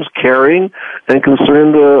seems caring and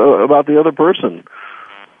concerned about the other person.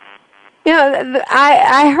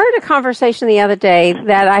 I heard a conversation the other day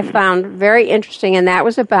that I found very interesting, and that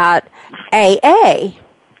was about AA.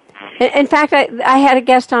 In fact, I had a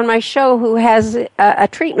guest on my show who has a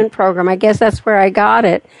treatment program. I guess that's where I got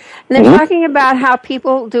it. And they're talking about how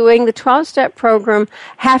people doing the 12-step program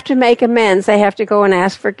have to make amends. They have to go and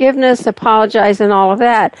ask forgiveness, apologize, and all of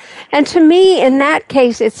that. And to me, in that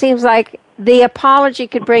case, it seems like the apology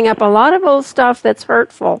could bring up a lot of old stuff that's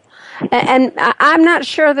hurtful. And I'm not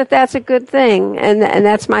sure that that's a good thing, and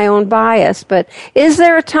that's my own bias. But is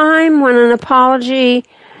there a time when an apology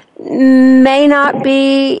may not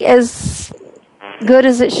be as good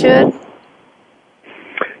as it should?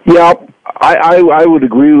 Yeah, I would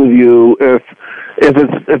agree with you. If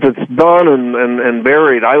it's done and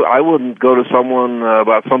buried, I wouldn't go to someone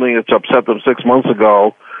about something that's upset them 6 months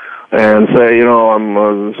ago and say,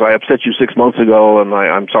 I upset you 6 months ago, and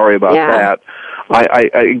I'm sorry about that.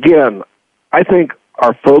 I think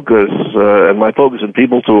our focus, and my focus in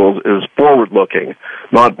People Tools, is forward-looking,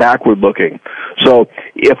 not backward-looking. So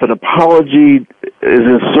if an apology is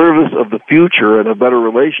in service of the future and a better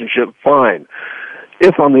relationship, fine.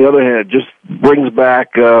 If, on the other hand, it just brings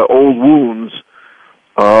back old wounds,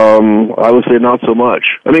 I would say not so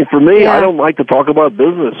much. I mean, for me, I don't like to talk about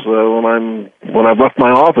business when I've left my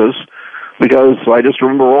office, because I just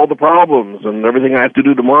remember all the problems and everything I have to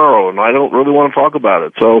do tomorrow, and I don't really want to talk about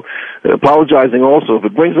it. So apologizing also, if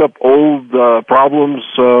it brings up old problems,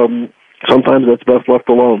 sometimes that's best left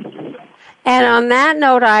alone. And on that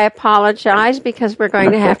note, I apologize because we're going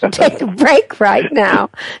to have to take a break right now.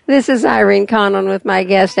 This is Irene Conlon with my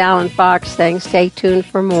guest, Alan Fox, saying stay tuned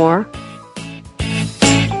for more.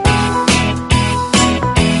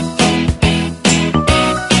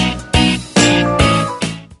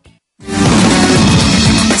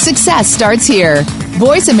 Success starts here.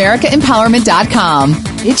 VoiceAmericaEmpowerment.com.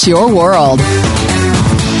 It's your world.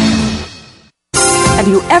 Have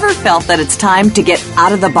you ever felt that it's time to get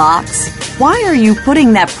out of the box? Why are you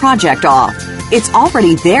putting that project off? It's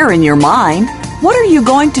already there in your mind. What are you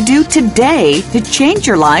going to do today to change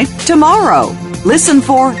your life tomorrow? Listen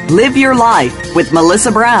for Live Your Life with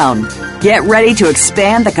Melissa Brown. Get ready to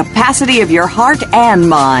expand the capacity of your heart and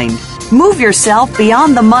mind. Move yourself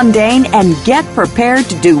beyond the mundane and get prepared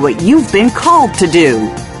to do what you've been called to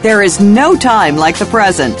do. There is no time like the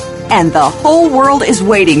present, and the whole world is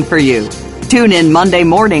waiting for you. Tune in Monday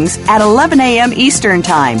mornings at 11 a.m. Eastern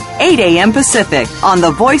Time, 8 a.m. Pacific on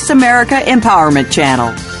the Voice America Empowerment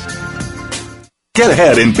Channel. Get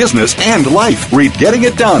ahead in business and life. Read Getting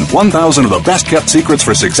It Done, 1,000 of the best-kept secrets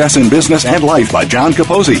for success in business and life by John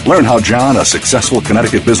Capozzi. Learn how John, a successful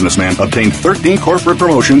Connecticut businessman, obtained 13 corporate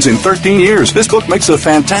promotions in 13 years. This book makes a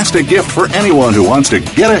fantastic gift for anyone who wants to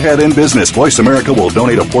get ahead in business. Voice America will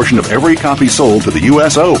donate a portion of every copy sold to the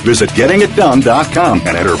USO. Visit gettingitdone.com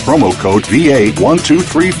and enter promo code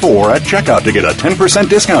VA1234 at checkout to get a 10%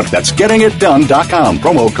 discount. That's gettingitdone.com.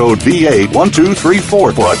 Promo code VA1234 for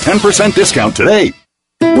a 10% discount today.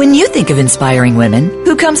 When you think of inspiring women,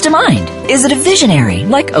 who comes to mind? Is it a visionary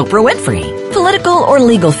like Oprah Winfrey? Political or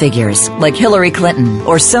legal figures like Hillary Clinton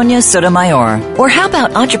or Sonia Sotomayor? Or how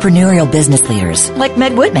about entrepreneurial business leaders like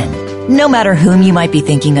Meg Whitman? No matter whom you might be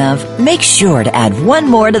thinking of, make sure to add one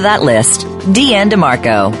more to that list. Deanne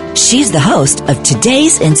DeMarco. She's the host of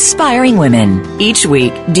Today's Inspiring Women. Each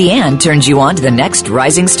week, Deanne turns you on to the next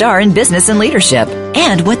rising star in business and leadership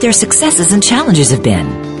and what their successes and challenges have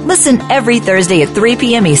been. Listen every Thursday at 3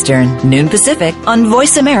 p.m. Eastern, noon Pacific on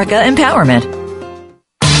Voice America Empowerment.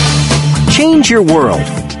 Change your world.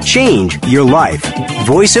 Change your life.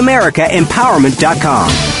 VoiceAmericaEmpowerment.com.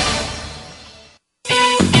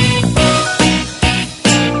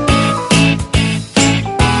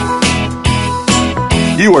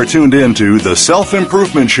 You are tuned in to The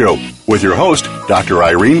Self-Improvement Show with your host, Dr.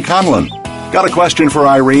 Irene Conlon. Got a question for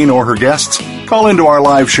Irene or her guests? Call into our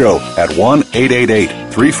live show at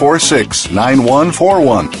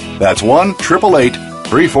 1-888-346-9141. That's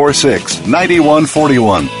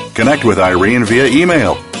 1-888-346-9141. Connect with Irene via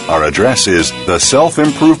email. Our address is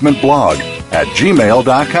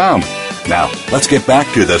theselfimprovementblog@gmail.com. Now, let's get back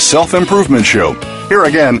to The Self-Improvement Show. Here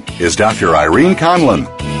again is Dr. Irene Conlon.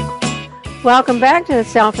 Welcome back to the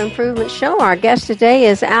Self-Improvement Show. Our guest today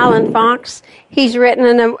is Alan Fox. He's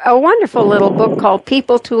written a wonderful little book called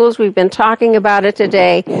People Tools. We've been talking about it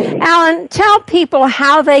today. Alan, tell people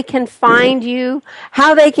how they can find you,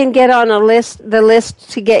 how they can get on the list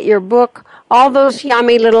to get your book, all those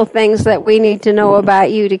yummy little things that we need to know about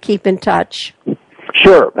you to keep in touch.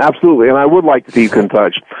 Sure, absolutely, and I would like to keep in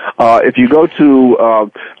touch. If you go to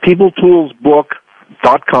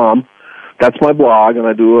peopletoolsbook.com, that's my blog, and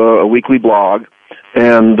I do a weekly blog,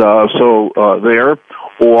 and there,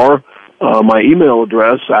 or my email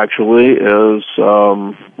address actually is,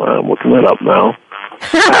 I'm looking it up now.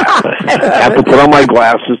 I have to put on my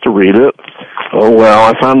glasses to read it. Oh, well,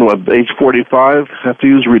 I found them at age 45, have to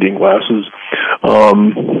use reading glasses.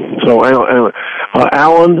 Anyway,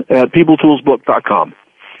 Alan at peopletoolsbook.com.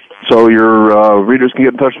 So your readers can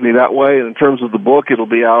get in touch with me that way. And in terms of the book, it'll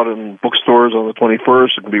be out in bookstores on the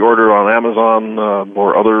 21st. It can be ordered on Amazon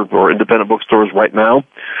or independent bookstores right now.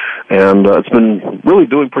 And it's been really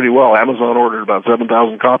doing pretty well. Amazon ordered about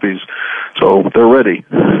 7,000 copies, so they're ready.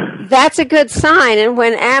 That's a good sign. And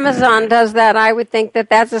when Amazon does that, I would think that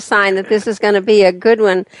that's a sign that this is going to be a good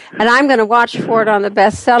one. And I'm going to watch for it on the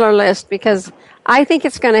bestseller list because I think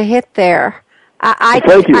it's going to hit there.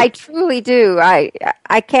 I truly do. I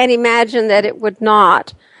can't imagine that it would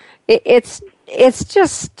not. It's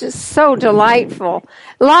just so delightful.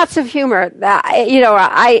 Lots of humor.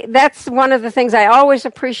 That's one of the things I always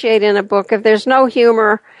appreciate in a book. If there's no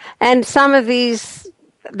humor, and some of these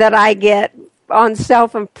that I get on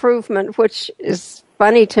self-improvement, which is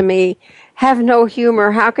funny to me, have no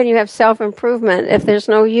humor. How can you have self-improvement if there's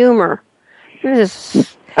no humor?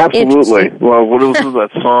 Absolutely. Well, what was that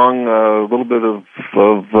song? A little bit of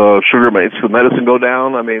sugar makes the medicine go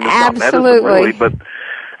down. I mean, it's not medicine really, but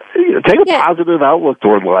take a positive outlook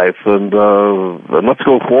toward life, and let's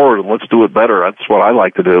go forward and let's do it better. That's what I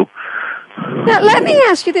like to do. Now, let me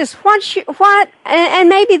ask you this: and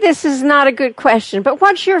maybe this is not a good question, but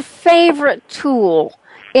what's your favorite tool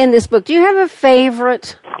in this book? Do you have a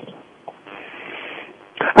favorite?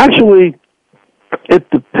 Actually, it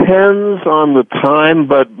depends on the time,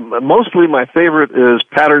 but mostly my favorite is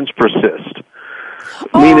Patterns Persist.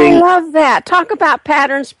 Meaning, I love that. Talk about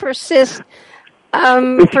patterns persist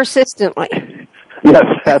persistently. Yes,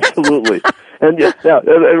 absolutely. And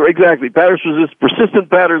exactly. Patterns persist. Persistent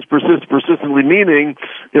patterns persist persistently, meaning,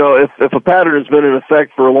 if a pattern has been in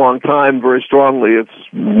effect for a long time very strongly, it's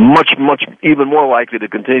much, much even more likely to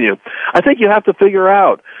continue. I think you have to figure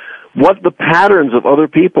out what the patterns of other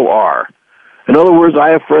people are. In other words,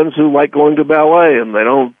 I have friends who like going to ballet, and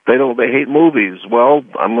they hate movies. Well,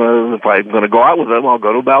 if I'm going to go out with them, I'll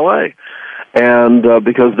go to ballet. And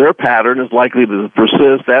because their pattern is likely to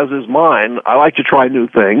persist, as is mine, I like to try new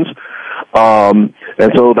things. And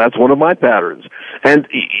so that's one of my patterns. And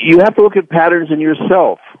you have to look at patterns in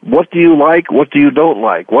yourself. What do you like? What do you don't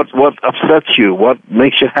like? What upsets you? What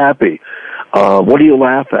makes you happy? What do you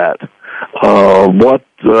laugh at? What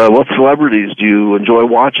celebrities do you enjoy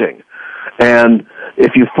watching? And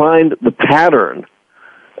if you find the pattern,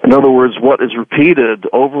 in other words, what is repeated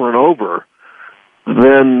over and over,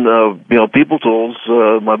 then, People Tools,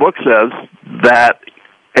 my book says that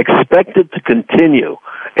expect it to continue,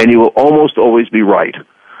 and you will almost always be right.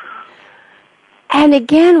 And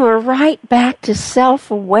again, we're right back to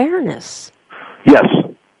self-awareness. Yes.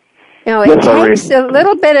 It takes a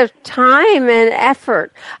little bit of time and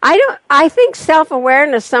effort. I think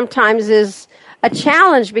self-awareness sometimes is a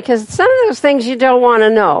challenge because some of those things you don't want to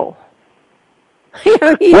know.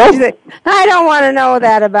 I don't want to know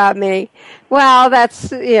that about me. Well, that's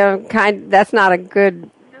that's not a good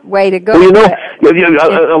way to go. Well,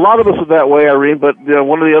 a lot of us are that way, Irene. But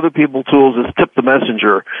one of the other people tools is tip the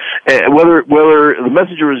messenger. Whether the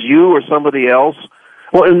messenger is you or somebody else.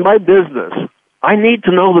 Well, in my business, I need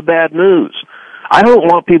to know the bad news. I don't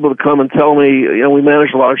want people to come and tell me. We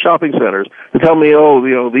manage a lot of shopping centers. To tell me,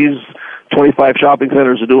 these 25 shopping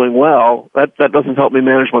centers are doing well. That doesn't help me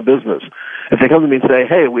manage my business. If they come to me and say,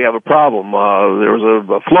 "Hey, we have a problem. There was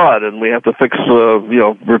a flood, and we have to fix,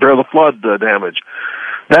 repair the flood damage,"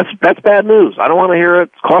 that's bad news. I don't want to hear it.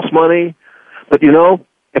 It costs money. But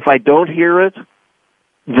if I don't hear it,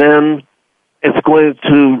 then it's going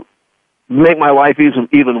to make my life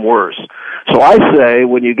even worse. So I say,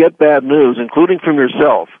 when you get bad news, including from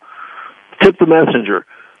yourself, tip the messenger.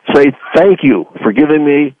 Say, "Thank you for giving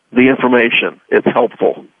me the information. It's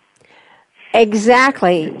helpful."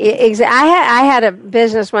 Exactly. I had a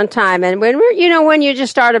business one time, and when you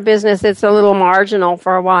just start a business, it's a little marginal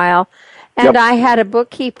for a while. And Yep. I had a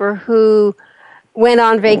bookkeeper who went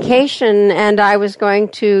on vacation, and I was going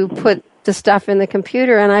to put the stuff in the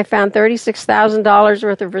computer, and I found $36,000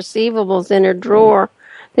 worth of receivables in her drawer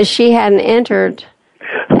that she hadn't entered.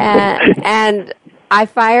 And I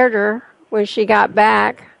fired her when she got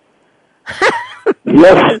back.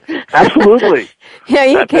 Yes, absolutely.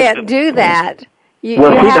 You can't do that. You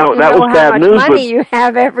Well, have see, now, to that know was how bad much news, money but- you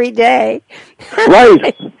have every day.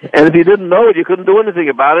 Right. And if you didn't know it, you couldn't do anything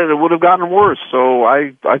about it. It would have gotten worse. So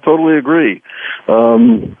I totally agree.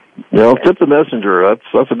 Tip the messenger.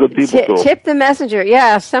 That's a good people tool. Tip the messenger.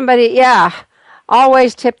 Yeah,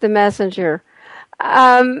 always tip the messenger.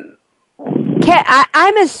 I'm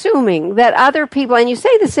assuming that other people, and you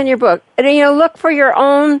say this in your book, look for your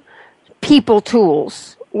own people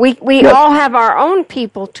tools. We Yes. all have our own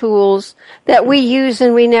people tools that we use,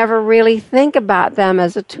 and we never really think about them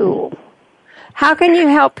as a tool. How can you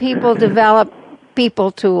help people develop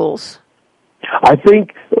people tools? I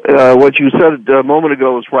think what you said a moment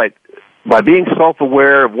ago is right. By being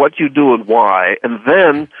self-aware of what you do and why, and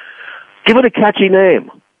then give it a catchy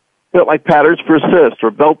name. Like patterns persist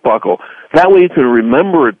or belt buckle. That way you can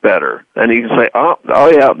remember it better. And you can say, oh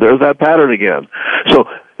yeah, there's that pattern again. So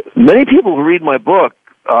many people who read my book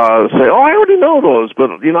say, "Oh, I already know those, but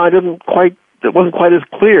it wasn't quite as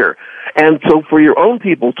clear." And so for your own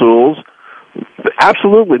people tools,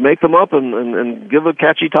 absolutely make them up and give a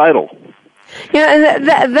catchy title. And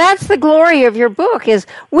that's the glory of your book is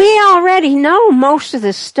we already know most of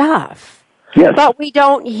this stuff. Yes. But we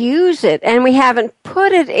don't use it, and we haven't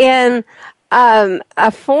put it in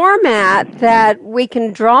a format that we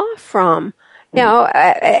can draw from.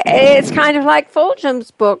 It's kind of like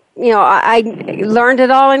Fulgham's book. I learned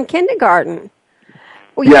it all in kindergarten.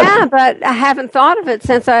 Well, yes. Yeah, but I haven't thought of it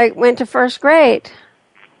since I went to first grade.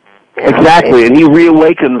 Exactly, and he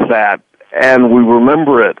reawakens that, and we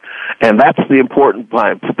remember it. And that's the important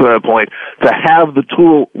point, to have the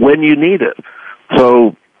tool when you need it.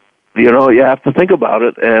 So, you have to think about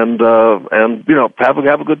it and have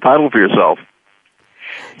a good title for yourself.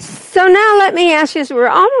 So now let me ask you, so we're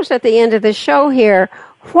almost at the end of the show here.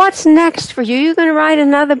 What's next for you? You going to write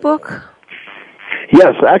another book?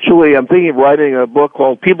 Yes, actually, I'm thinking of writing a book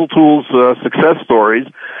called People Tools Success Stories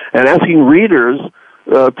and asking readers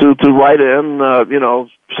to write in,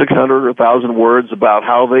 600 or 1,000 words about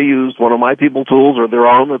how they used one of my people tools or their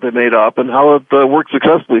own that they made up and how it worked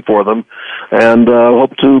successfully for them. And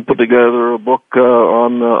hope to put together a book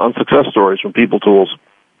on success stories from people tools.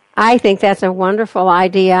 I think that's a wonderful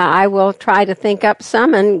idea. I will try to think up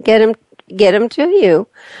some and get them get them to you.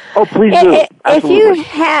 Oh, please do. If you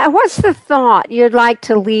what's the thought you'd like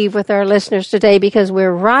to leave with our listeners today? Because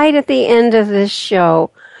we're right at the end of this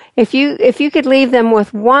show. If you could leave them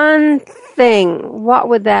with one thing, what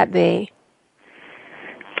would that be?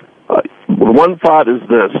 One thought is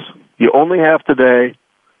this: you only have today.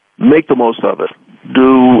 Make the most of it.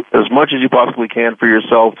 Do as much as you possibly can for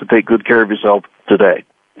yourself to take good care of yourself today.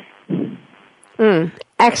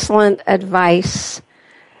 Excellent advice.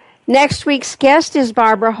 Next week's guest is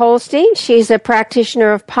Barbara Holstein. She's a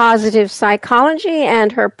practitioner of positive psychology,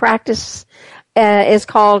 and her practice is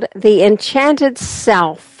called The Enchanted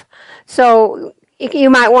Self. So you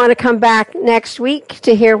might want to come back next week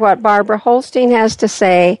to hear what Barbara Holstein has to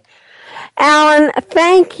say. Alan,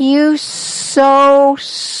 thank you so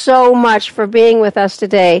much for being with us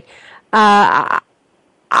today. I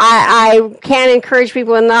can't encourage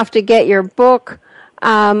people enough to get your book.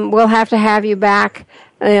 We'll have to have you back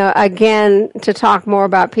again to talk more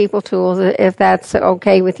about People Tools, if that's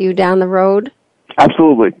okay with you down the road.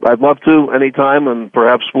 Absolutely. I'd love to anytime, and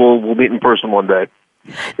perhaps we'll meet in person one day.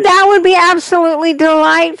 That would be absolutely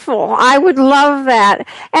delightful. I would love that.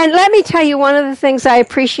 And let me tell you, one of the things I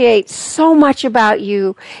appreciate so much about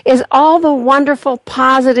you is all the wonderful,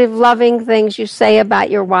 positive, loving things you say about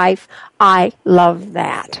your wife. I love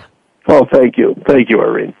that. Oh, thank you. Thank you,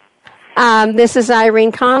 Irene. This is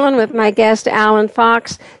Irene Conlon with my guest, Alan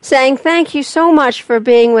Fox, saying thank you so much for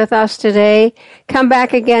being with us today. Come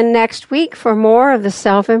back again next week for more of the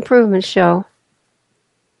Self-Improvement Show.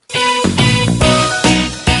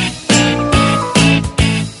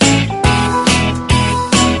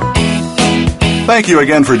 Thank you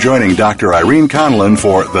again for joining Dr. Irene Conlon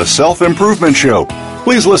for The Self-Improvement Show.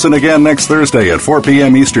 Please listen again next Thursday at 4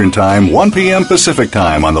 p.m. Eastern Time, 1 p.m. Pacific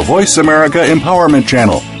Time on the Voice America Empowerment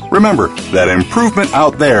Channel. Remember that improvement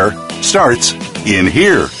out there starts in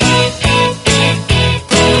here.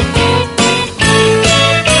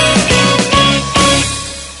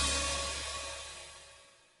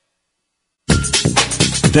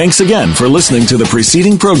 Thanks again for listening to the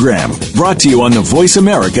preceding program, brought to you on the Voice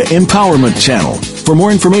America Empowerment Channel. For more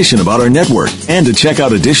information about our network and to check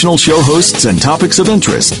out additional show hosts and topics of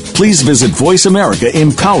interest, please visit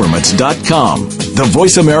voiceamericaempowerment.com. The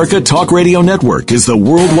Voice America Talk Radio Network is the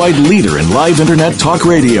worldwide leader in live Internet talk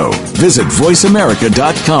radio. Visit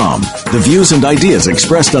voiceamerica.com. The views and ideas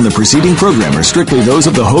expressed on the preceding program are strictly those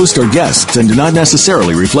of the host or guests and do not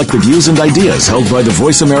necessarily reflect the views and ideas held by the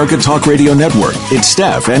Voice America Talk Radio Network, its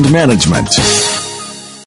staff, and management.